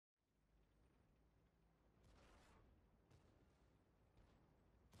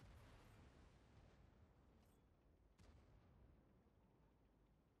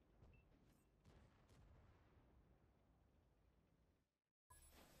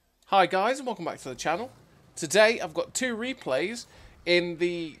Hi guys and welcome back to the channel. Today I've got two replays in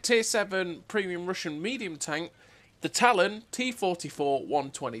the Tier 7 Premium Russian Medium Tank, the Talon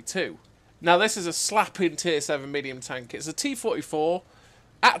T-44-122. Now this is a slapping Tier 7 Medium Tank. It's a T-44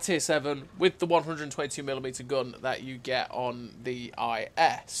 at Tier 7 with the 122mm gun that you get on the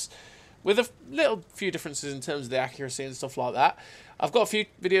IS. With a few differences in terms of the accuracy and stuff like that. I've got a few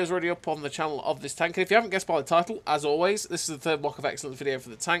videos already up on the channel of this tank, and if you haven't guessed by the title, as always, this is the third Mock of Excellence video for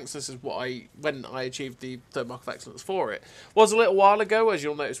the tanks. This is when I achieved the third Mock of Excellence for it. Was a little while ago, as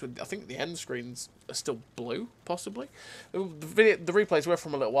you'll notice with, I think the end screens are still blue, possibly. The replays were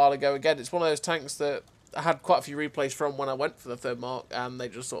from a little while ago. Again, it's one of those tanks that I had quite a few replays from when I went for the third Mark, and they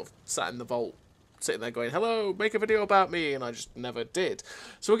just sort of sat in the vault, sitting there going, hello, make a video about me, and I just never did.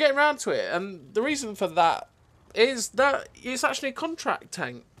 So we're getting around to it, and the reason for that is that it's actually a contract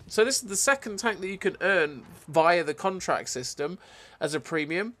tank. So this is the second tank that you can earn via the contract system as a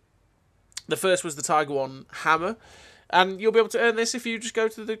premium. The first was the Tiger 1 Hammer, and you'll be able to earn this if you just go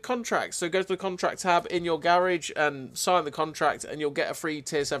to the contract. So go to the contract tab in your garage and sign the contract, and you'll get a free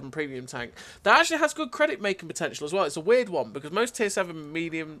Tier 7 premium tank. That actually has good credit making potential as well. It's a weird one because most Tier 7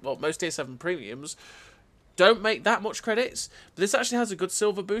 medium, well, most Tier 7 premiums don't make that much credits, but this actually has a good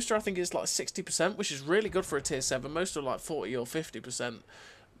silver booster. I think it's like 60%, which is really good for a Tier 7. Most are like 40 or 50%,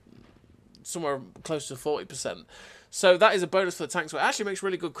 somewhere close to 40%. So that is a bonus for the tank, so it actually makes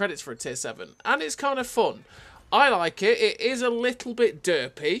really good credits for a Tier 7, and it's kind of fun. I like it. It is a little bit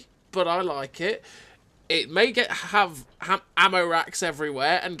derpy, but I like it. It may have ammo racks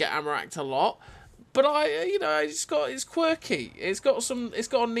everywhere and get ammo racked a lot, but it's quirky. It's got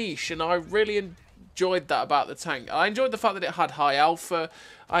a niche, and I really enjoyed that about the tank. I enjoyed the fact that it had high alpha.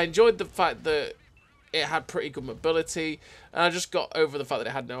 I enjoyed the fact that it had pretty good mobility, and I just got over the fact that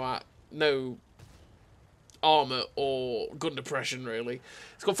it had no armor or gun depression, really.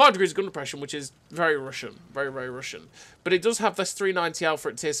 It's got 5 degrees of gun depression, which is very Russian, very, very Russian. But it does have this 390 alpha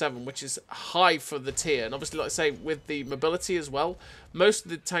at Tier 7, which is high for the tier. And obviously, like I say, with the mobility as well, most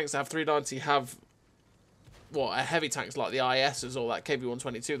of the tanks that have 390 have, what, heavy tanks like the ISs or that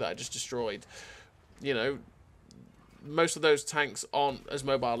KV-122 that I just destroyed. You know, most of those tanks aren't as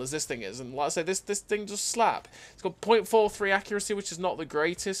mobile as this thing is. And like I say, this thing just slap. It's got 0.43 accuracy, which is not the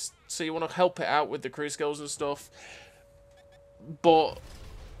greatest, so you want to help it out with the crew skills and stuff.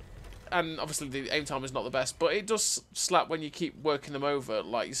 And obviously the aim time is not the best, but it does slap when you keep working them over,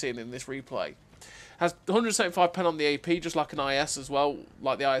 like you're seeing in this replay. Has 175 pen on the AP, just like an IS as well,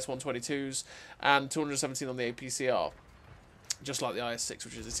 like the IS 122s, and 217 on the APCR, just like the IS-6,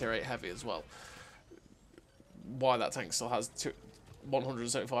 which is a tier 8 heavy as well. Why that tank still has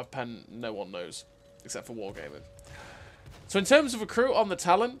 175 pen, no one knows, except for wargaming. So in terms of a crew on the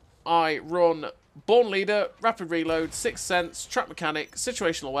Talon, I run Born Leader, Rapid Reload, Sixth Sense, Trap Mechanic,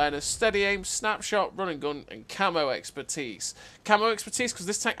 Situational Awareness, Steady Aim, Snapshot, Run and Gun, and Camo Expertise. Camo Expertise because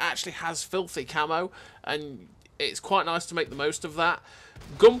this tank actually has filthy camo, and it's quite nice to make the most of that.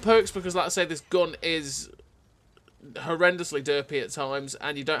 Gun Perks because, like I say, this gun is horrendously derpy at times,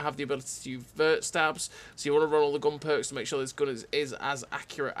 and you don't have the ability to use vert stabs, so you want to run all the gun perks to make sure this gun is as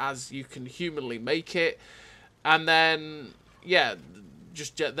accurate as you can humanly make it. And then, yeah,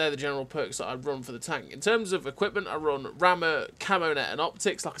 they're the general perks that I run for the tank. In terms of equipment, I run rammer, camo net, and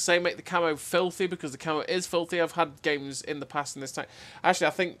optics. Like I say, make the camo filthy because the camo is filthy. I've had games in the past in this tank. Actually,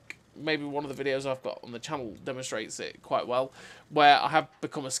 I think maybe one of the videos I've got on the channel demonstrates it quite well, where I have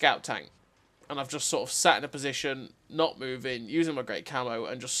become a scout tank. And I've just sort of sat in a position, not moving, using my great camo,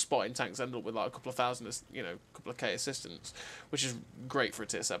 and just spotting tanks. Ended up with like a couple of thousand, you know, a couple of K assistance, which is great for a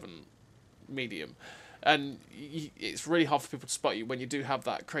Tier 7 medium. And it's really hard for people to spot you when you do have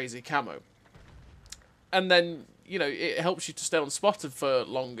that crazy camo. And then, you know, it helps you to stay unspotted for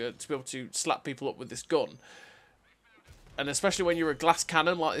longer, to be able to slap people up with this gun. And especially when you're a glass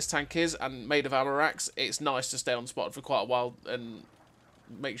cannon like this tank is, and made of ammo racks, it's nice to stay unspotted for quite a while, and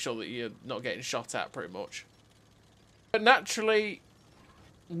make sure that you're not getting shot at, pretty much. But naturally,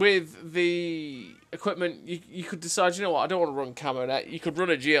 with the equipment, you could decide, you know what, I don't want to run camo net. You could run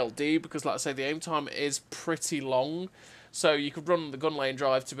a GLD, because like I say, the aim time is pretty long. So you could run the gun lane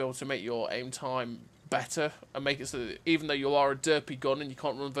drive to be able to make your aim time better, and make it so that even though you are a derpy gun and you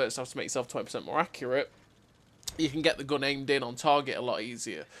can't run vert stuff to make yourself 20% more accurate, you can get the gun aimed in on target a lot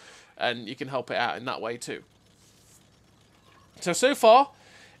easier. And you can help it out in that way too. So far,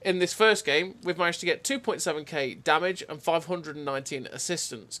 in this first game, we've managed to get 2.7k damage and 519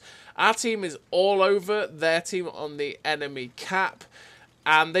 assistance. Our team is all over their team on the enemy cap,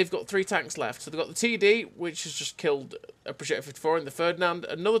 And they've got 3 tanks left. So they've got the TD, which has just killed a Projector 54 in the Ferdinand,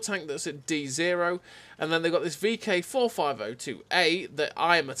 another tank that's at D0, and then they've got this VK-4502A that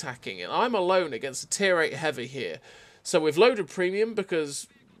I am attacking, and I'm alone against a tier 8 heavy here. So we've loaded premium because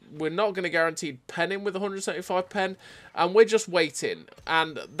we're not going to guarantee penning with 175 pen, and we're just waiting.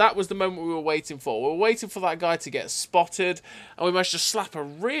 And that was the moment we were waiting for. We were waiting for that guy to get spotted, and we managed to slap a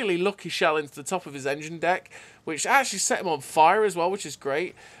really lucky shell into the top of his engine deck, which actually set him on fire as well, which is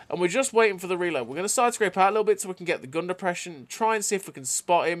great. And we're just waiting for the reload. We're going to side scrape out a little bit so we can get the gun depression and try and see if we can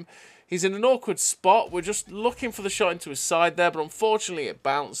spot him. He's in an awkward spot. We're just looking for the shot into his side there, but unfortunately it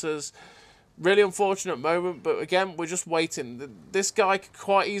bounces. Really unfortunate moment, but again, we're just waiting. This guy could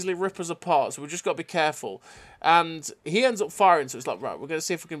quite easily rip us apart, so we've just got to be careful. And he ends up firing, so it's like, right, we're going to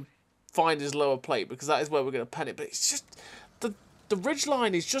see if we can find his lower plate, because that is where we're going to pen it. But it's just, the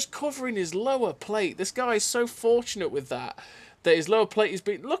ridgeline is just covering his lower plate. This guy is so fortunate with that his lower plate is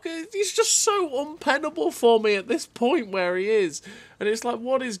being... Look, he's just so unpennable for me at this point where he is. And it's like,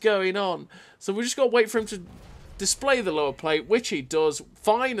 what is going on? So we just got to wait for him to display the lower plate, which he does.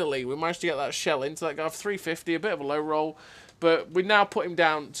 Finally, we managed to get that shell into that guy for 350, a bit of a low roll, but we now put him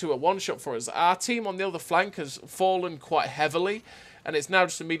down to a one-shot for us. Our team on the other flank has fallen quite heavily, and it's now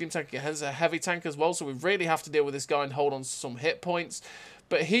just a medium tank. It has a heavy tank as well, so we really have to deal with this guy and hold on to some hit points.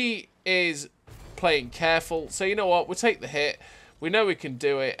 But he is playing careful, so you know what, we'll take the hit. We know we can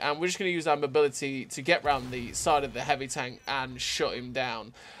do it, and we're just going to use our mobility to get round the side of the heavy tank and shut him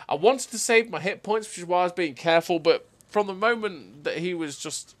down. I wanted to save my hit points, which is why I was being careful, but from the moment that he was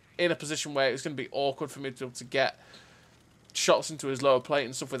just in a position where it was going to be awkward for me to be able to get shots into his lower plate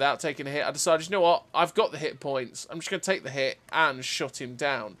and stuff without taking a hit, I decided, you know what, I've got the hit points. I'm just going to take the hit and shut him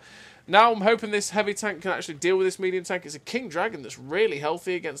down. Now I'm hoping this heavy tank can actually deal with this medium tank. It's a King Dragon that's really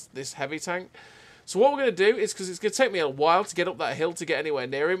healthy against this heavy tank. So what we're going to do is, because it's going to take me a while to get up that hill to get anywhere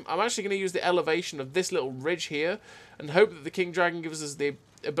near him, I'm actually going to use the elevation of this little ridge here and hope that the King Dragon gives us the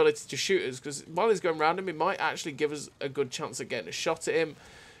ability to shoot us, because while he's going around him, he might actually give us a good chance of getting a shot at him.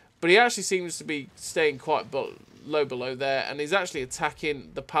 But he actually seems to be staying quite low below there, and he's actually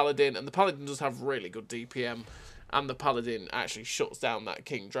attacking the Paladin, and the Paladin does have really good DPM, and the Paladin actually shuts down that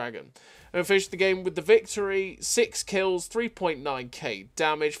King Dragon. And we finished the game with the victory, 6 kills, 3.9k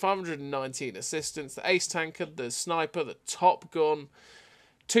damage, 519 assistance, the ace tanker, the sniper, the top gun,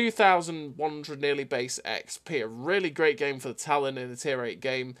 2,100 nearly base XP. A really great game for the Talon in a tier 8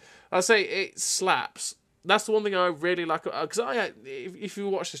 game. I say it slaps. That's the one thing I really like, because if you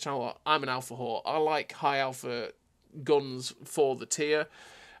watch this channel, I'm an alpha whore. I like high alpha guns for the tier,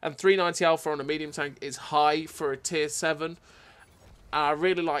 and 390 alpha on a medium tank is high for a tier 7. I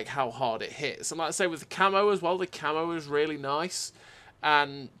really like how hard it hits. And like I say, with the camo as well, the camo is really nice.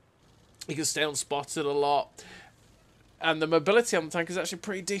 And you can stay unspotted a lot. And the mobility on the tank is actually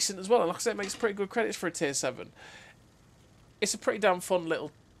pretty decent as well. And like I say, it makes pretty good credits for a tier 7. It's a pretty damn fun little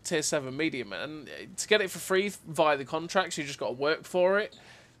tier 7 medium. And to get it for free via the contracts, you just got to work for it.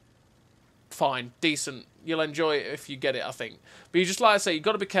 Fine, decent. You'll enjoy it if you get it, I think. But you just, like I say, you've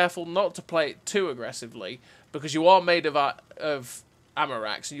got to be careful not to play it too aggressively, because you are made of ammo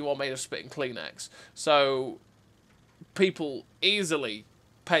racks, and you are made of spit and Kleenex. So people easily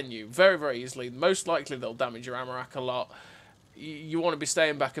pen you, very, very easily. Most likely they'll damage your ammo rack a lot. You want to be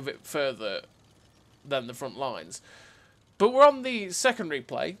staying back a bit further than the front lines. But we're on the second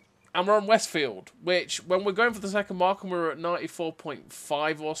replay, and we're on Westfield, which, when we're going for the second mark and we're at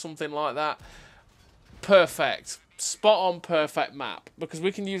 94.5 or something like that, perfect. Spot on perfect map, because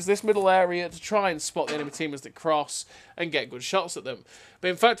we can use this middle area to try and spot the enemy team as they cross and get good shots at them. But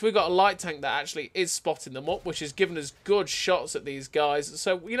in fact, we've got a light tank that actually is spotting them up, which has given us good shots at these guys.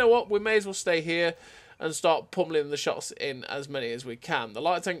 So, you know what, we may as well stay here and start pummeling the shots in as many as we can. The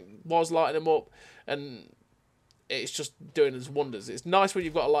light tank was lighting them up, and it's just doing us wonders. It's nice when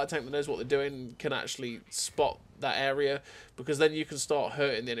you've got a light tank that knows what they're doing and can actually spot that area, because then you can start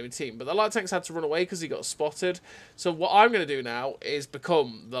hurting the enemy team. But the light tank's had to run away because he got spotted. So what I'm going to do now is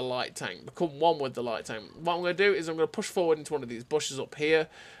become the light tank, become one with the light tank. What I'm going to do is I'm going to push forward into one of these bushes up here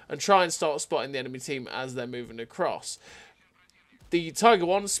and try and start spotting the enemy team as they're moving across. The Tiger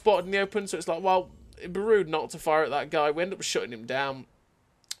 1's spotted in the open, so it's like, well, it'd be rude not to fire at that guy. We end up shutting him down.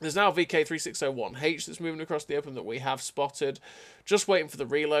 There's now VK-3601H that's moving across the open that we have spotted. Just waiting for the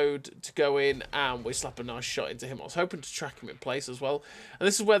reload to go in, and we slap a nice shot into him. I was hoping to track him in place as well. And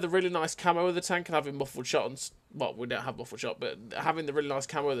this is where the really nice camo of the tank and having muffled shot, well, we don't have muffled shot, but having the really nice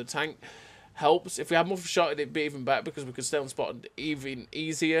camo of the tank helps. If we had muffled shot, it'd be even better, because we could stay unspotted even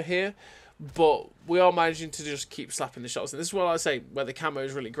easier here. But we are managing to just keep slapping the shots. And this is what I say, where the camo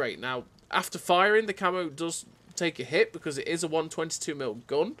is really great. Now, after firing, the camo does take a hit because it is a 122mm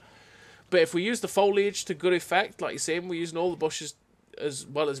gun. But if we use the foliage to good effect, like you see, we're using all the bushes as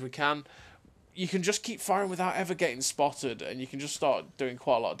well as we can, you can just keep firing without ever getting spotted, and you can just start doing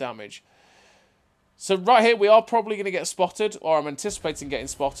quite a lot of damage. So right here, we are probably going to get spotted, or I'm anticipating getting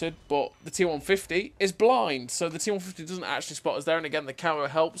spotted, but the T-150 is blind, so the T-150 doesn't actually spot us there, and again, the camo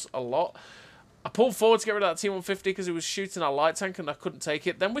helps a lot. I pulled forward to get rid of that T-150 because it was shooting our light tank, and I couldn't take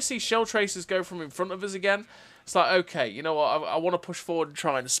it. Then we see shell tracers go from in front of us again. It's like, okay, you know what, I want to push forward and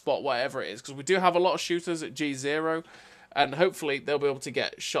try and spot whatever it is, because we do have a lot of shooters at G0, and hopefully they'll be able to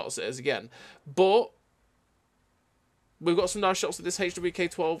get shots at us again. But we've got some nice shots at this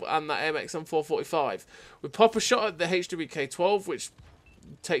HWK-12 and that AMX M445. We pop a shot at the HWK-12, which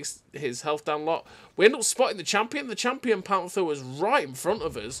takes his health down a lot. We end up spotting the champion. The champion Panther was right in front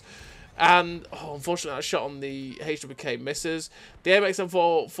of us. And, unfortunately, that shot on the HWK misses. The AMX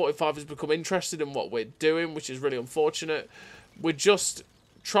M445 has become interested in what we're doing, which is really unfortunate. We're just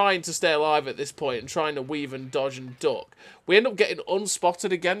trying to stay alive at this point and trying to weave and dodge and duck. We end up getting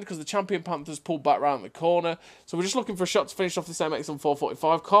unspotted again because the champion Panther's pulled back around the corner. So we're just looking for a shot to finish off this MX on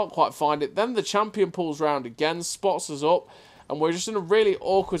 445. Can't quite find it. Then the champion pulls round again, spots us up, and we're just in a really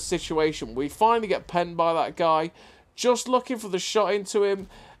awkward situation. We finally get penned by that guy, just looking for the shot into him,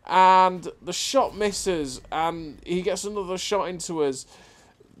 and the shot misses, and he gets another shot into us.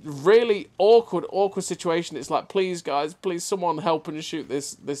 Really awkward situation. It's like, please guys, please someone help and shoot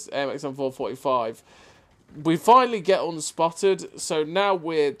this AMX M445. We finally get unspotted, so now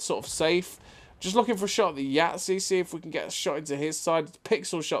we're sort of safe. Just looking for a shot at the Yahtzee, see if we can get a shot into his side. It's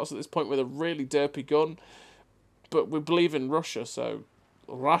pixel shots at this point with a really derpy gun, but we believe in Russia, so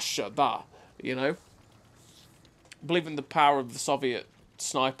Russia, da, you know. Believe in the power of the Soviet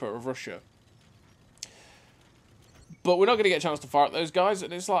sniper of Russia. But we're not going to get a chance to fire at those guys.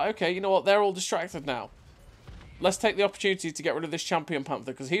 And it's like, okay, you know what? They're all distracted now. Let's take the opportunity to get rid of this champion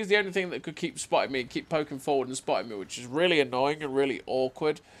Panther, because he's the only thing that could keep spotting me and keep poking forward and spotting me, which is really annoying and really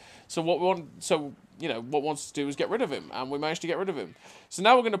awkward. So what we want, what we want to do is get rid of him, and we managed to get rid of him. So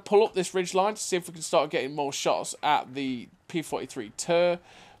now we're going to pull up this ridge line to see if we can start getting more shots at the P-43 Tur,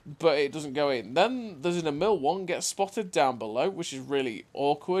 but it doesn't go in. Then there's an Emil one gets spotted down below, which is really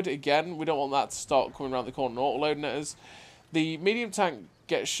awkward. Again, we don't want that to start coming around the corner and auto-loading at us. The medium tank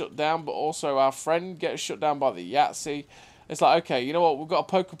gets shut down, but also our friend gets shut down by the Yahtzee. It's like, okay, you know what, we've got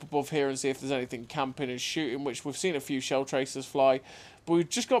to poke up above here and see if there's anything camping and shooting, which we've seen a few shell tracers fly. But we've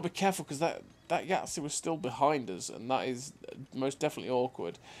just got to be careful, because that Yahtzee was still behind us, and that is most definitely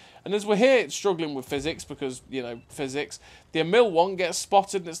awkward. And as we're here struggling with physics, because, you know, physics, the Emil one gets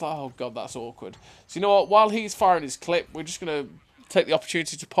spotted, and it's like, oh god, that's awkward. So you know what, while he's firing his clip, we're just going to take the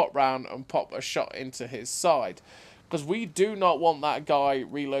opportunity to pop round and pop a shot into his side. Because we do not want that guy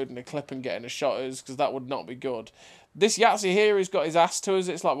reloading a clip and getting a shot at us, because that would not be good. This Yahtzee here, he's got his ass to us.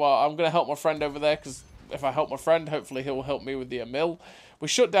 It's like, well, I'm going to help my friend over there, because if I help my friend, hopefully he'll help me with the Emil. We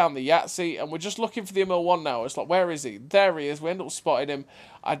shut down the Yahtzee, and we're just looking for the Emil one now. It's like, where is he? There he is. We end up spotting him.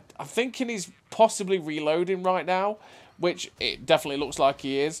 I'm thinking he's possibly reloading right now, which it definitely looks like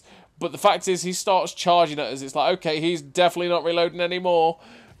he is. But the fact is, he starts charging at us. It's like, okay, he's definitely not reloading anymore.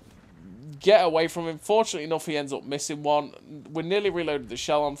 Get away from him. Fortunately enough, he ends up missing one. We're nearly reloaded the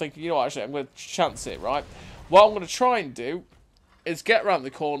shell. I'm thinking, you know what, actually, I'm going to chance it, right? What I'm going to try and do is get around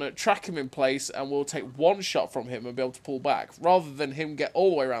the corner, track him in place, and we'll take one shot from him and be able to pull back, rather than him get all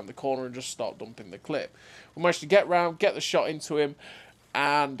the way around the corner and just start dumping the clip. We managed to get round, get the shot into him,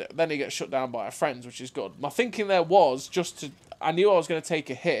 and then he gets shut down by our friends, which is good. My thinking there was just to... I knew I was going to take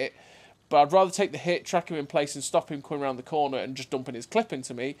a hit, but I'd rather take the hit, track him in place, and stop him coming around the corner and just dumping his clip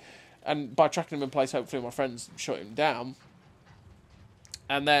into me. And by tracking him in place, hopefully my friends shut him down.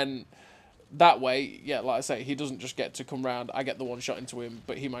 And then... that way, yeah, like I say, he doesn't just get to come round, I get the one shot into him,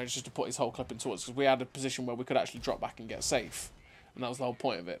 but he manages to put his whole clip into us, because we had a position where we could actually drop back and get safe. And that was the whole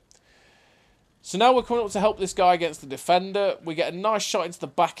point of it. So now we're coming up to help this guy against the defender. We get a nice shot into the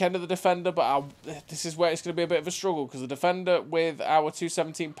back end of the defender, but this is where it's going to be a bit of a struggle, because the defender with our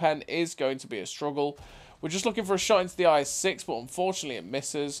 217 pen is going to be a struggle. We're just looking for a shot into the IS-6, but unfortunately it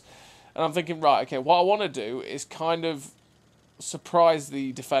misses. And I'm thinking, right, okay, what I want to do is kind of surprise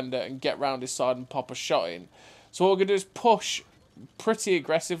the defender and get round his side and pop a shot in. So what we're going to do is push pretty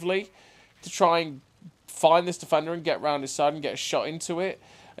aggressively to try and find this defender and get round his side and get a shot into it.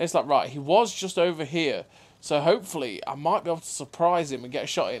 And it's like, right, he was just over here, so hopefully I might be able to surprise him and get a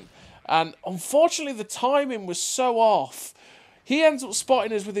shot in. And unfortunately the timing was so off. He ends up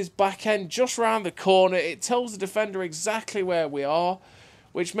spotting us with his back end just round the corner. It tells the defender exactly where we are.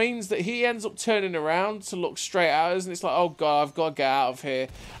 which means that he ends up turning around to look straight at us, and it's like, oh god, I've got to get out of here.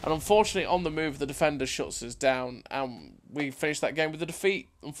 And unfortunately, on the move, the defender shuts us down, and we finish that game with a defeat,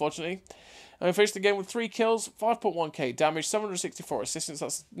 unfortunately. And we finished the game with 3 kills, 5.1k damage, 764 assistance,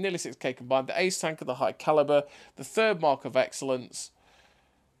 that's nearly 6k combined, the ace tank of the high caliber, the 3rd mark of excellence,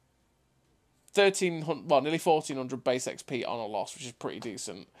 1300, well, nearly 1400 base XP on a loss, which is pretty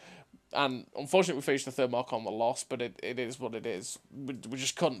decent. And unfortunately, we finished the 3rd mark on the loss, but it is what it is. We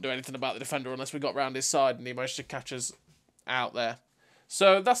just couldn't do anything about the defender unless we got round his side, and he managed to catch us out there.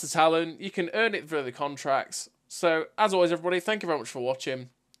 So that's the Talon. You can earn it through the contracts. So, as always, everybody, thank you very much for watching.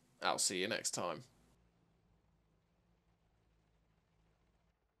 I'll see you next time.